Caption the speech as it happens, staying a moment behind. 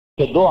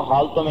کہ دو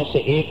حالتوں میں سے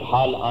ایک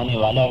حال آنے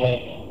والا ہے،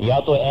 یا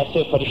تو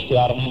ایسے فرشتے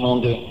آ رہے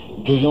ہوں گے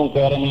جو یوں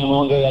کہہ رہے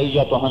ہوں گے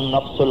ایتھا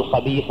النفس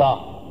الخبیثہ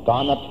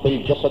کانت فی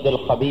الجسد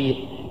الخبیث،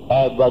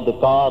 اے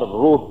بدکار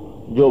روح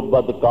جو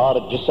بدکار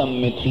جسم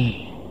میں تھی،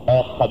 اے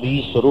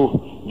خبیث روح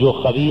جو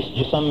خبیث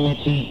جسم میں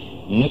تھی،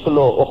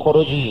 نکلو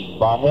اخرجی،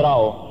 باہر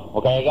آؤ۔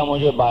 وہ کہے گا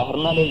مجھے باہر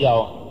نہ لے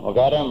جاؤ، وہ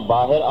کہہ رہے ہیں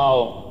باہر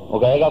آؤ۔ وہ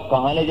کہے گا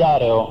کہاں لے جا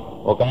رہے ہو؟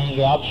 وہ کہیں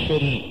گے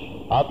ابشری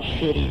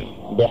ابشری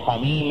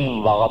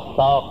بحمیم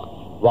وغساق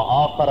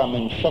وآخر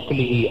من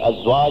شکلہ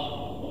ازواج،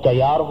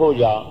 تیار ہو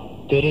جا،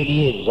 تیرے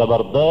لیے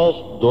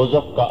زبردست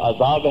دوزخ کا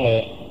عذاب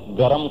ہے،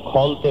 گرم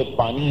کھولتے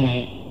پانی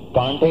ہے،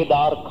 کانٹے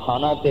دار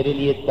کھانا تیرے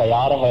لیے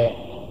تیار ہے،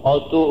 اور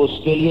تو اس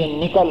کے لیے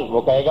نکل۔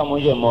 وہ کہے گا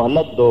مجھے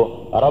مہلت دو،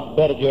 رب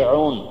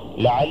ارجعون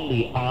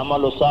لعلی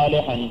اعمل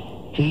صالحا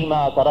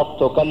فیما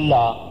ترکت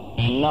کلا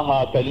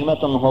انہا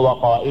کلمۃ هو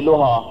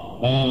قائلها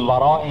من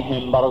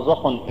ورائهم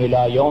برزخ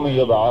الى یوم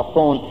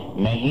یبعثون،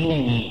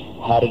 نہیں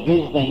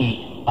ہرگز نہیں،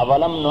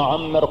 اولم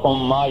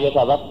نعمرکم ما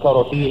یتذکر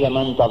فیہ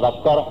من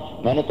تذکر،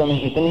 میں نے تمہیں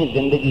اتنی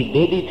زندگی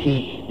دے دی تھی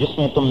جس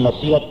میں تم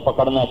نصیحت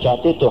پکڑنا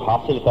چاہتے تو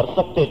حاصل کر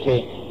سکتے تھے،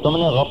 تم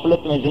نے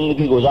غفلت میں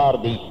زندگی گزار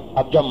دی۔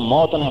 اب جب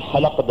موت نے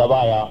حلق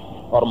دبایا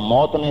اور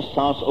موت نے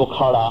سانس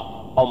اکھاڑا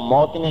اور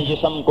موت نے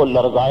جسم کو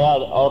لرزایا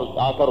اور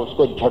آ کر اس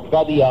کو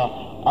جھٹکا دیا،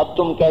 اب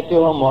تم کہتے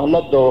ہو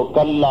مہلت دو،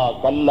 کلا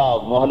کلا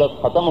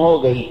مہلت ختم ہو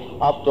گئی،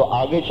 اب تو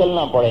آگے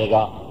چلنا پڑے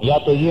گا، یا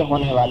تو یہ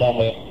ہونے والا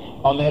ہے۔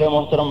 اور میرے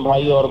محترم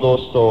بھائی اور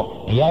دوستو،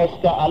 یا اس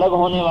کا الگ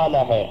ہونے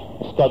والا ہے،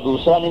 اس کا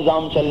دوسرا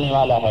نظام چلنے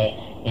والا ہے۔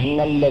 ان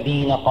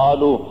الذین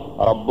قالوا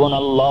ربنا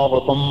اللہ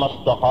ثم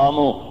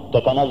استقاموا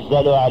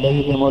تتنزل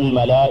علیہم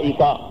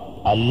الملائکہ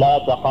الا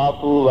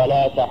تخافوا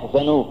ولا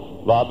تحزنوا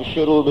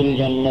وابشروا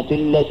بالجنة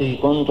التي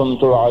كنتم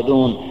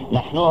توعدون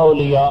نحن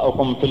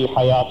اولیاؤکم فی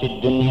الحیاة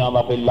الدنیا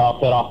وفی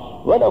الآخرہ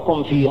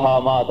ولکم فیہا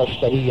ما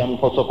تشتہی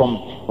انفسکم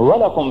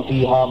ولکم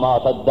فیہا ما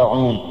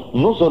تدعون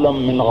نزلا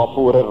من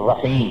غفور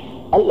الرحیم۔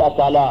 اللہ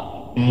تعالیٰ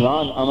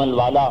ایمان عمل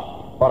والا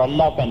اور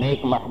اللہ کا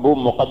نیک محبوب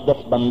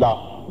مقدس بندہ،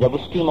 جب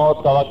اس کی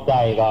موت کا وقت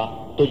آئے گا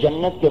تو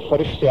جنت کے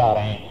فرشتے آ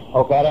رہے ہیں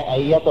اور کہہ رہے ہیں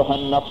ایتھا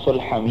النفس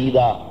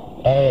الحمیدہ،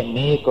 اے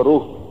نیک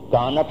روح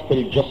کانت فی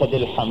الجسد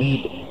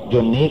الحمید،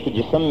 جو نیک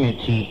جسم میں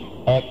تھی،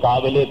 اے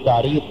قابل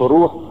تعریف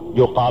روح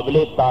جو قابل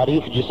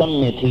تعریف جسم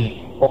میں تھی،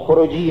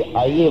 اخرجی،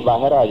 آئیے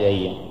باہر آ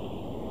جائیے،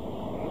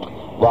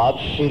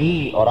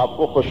 وابشری، اور آپ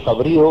کو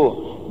خوشخبری ہو،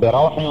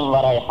 بروح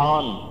و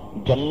ریحان،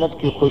 جنت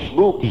کی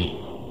خوشبو کی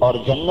اور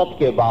جنت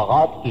کے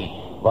باغات کی،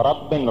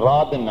 ورب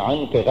راض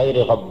عنک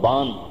غیر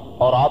غضبان،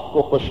 اور آپ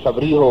کو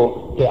خوشخبری ہو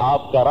کہ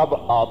آپ کا رب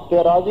آپ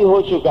سے راضی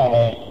ہو چکا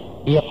ہے۔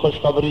 یہ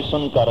خوشخبری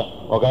سن کر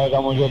وہ کہے گا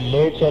مجھے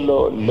لے چلو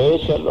لے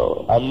چلو،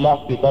 اللہ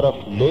کی طرف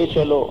لے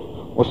چلو۔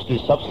 اس کی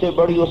سب سے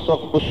بڑی اس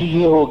وقت خوشی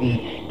یہ ہوگی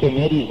کہ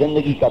میری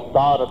زندگی کا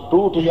تار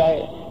ٹوٹ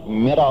جائے،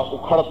 میرا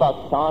اکھڑتا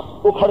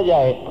سانس اکھڑ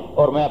جائے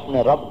اور میں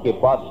اپنے رب کے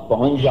پاس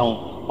پہنچ جاؤں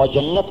اور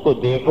جنت کو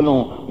دیکھ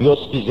لوں۔ یہ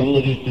اس کی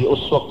زندگی کی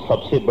اس وقت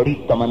سب سے بڑی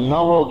تمنا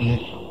ہوگی۔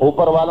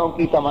 اوپر والوں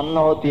کی تمنا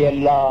ہوتی ہے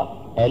اللہ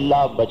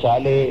اللہ بچا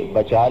لے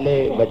بچا لے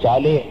بچا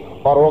لے،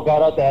 اور وہ کہہ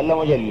رہا تھا اللہ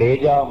مجھے لے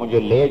جا مجھے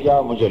لے جا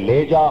مجھے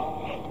لے جا۔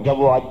 جب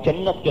وہ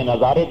جنت کے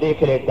نظارے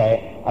دیکھ لیتا ہے،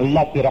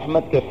 اللہ کی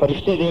رحمت کے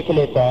فرشتے دیکھ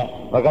لیتا ہے،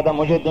 وہ کہتا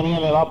مجھے دنیا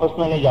میں واپس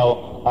نہ لے جاؤ،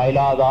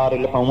 اِلیٰ دار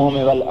الہموم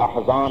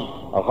والاحزان،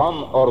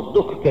 غم اور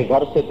دکھ کے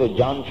گھر سے تو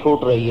جان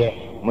چھوٹ رہی ہے،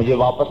 مجھے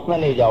واپس نہ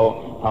لے جاؤ۔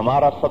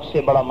 ہمارا سب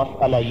سے بڑا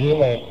مسئلہ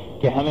یہ ہے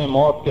کہ ہمیں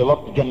موت کے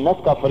وقت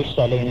جنت کا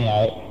فرشتہ لینے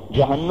آئے،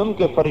 جہنم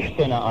کے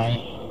فرشتے نہ آئیں،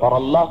 اور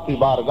اللہ کی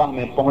بارگاہ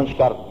میں پہنچ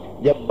کر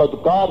جب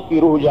بدکار کی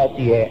روح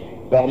جاتی ہے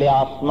پہلے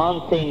آسمان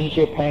سے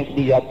نیچے پھینک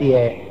دی جاتی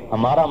ہے۔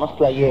 ہمارا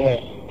مسئلہ یہ ہے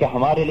کہ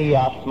ہمارے لیے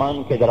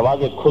آسمان کے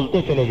دروازے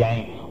کھلتے چلے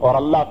جائیں اور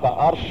اللہ کا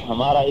عرش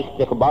ہمارا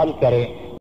استقبال کرے،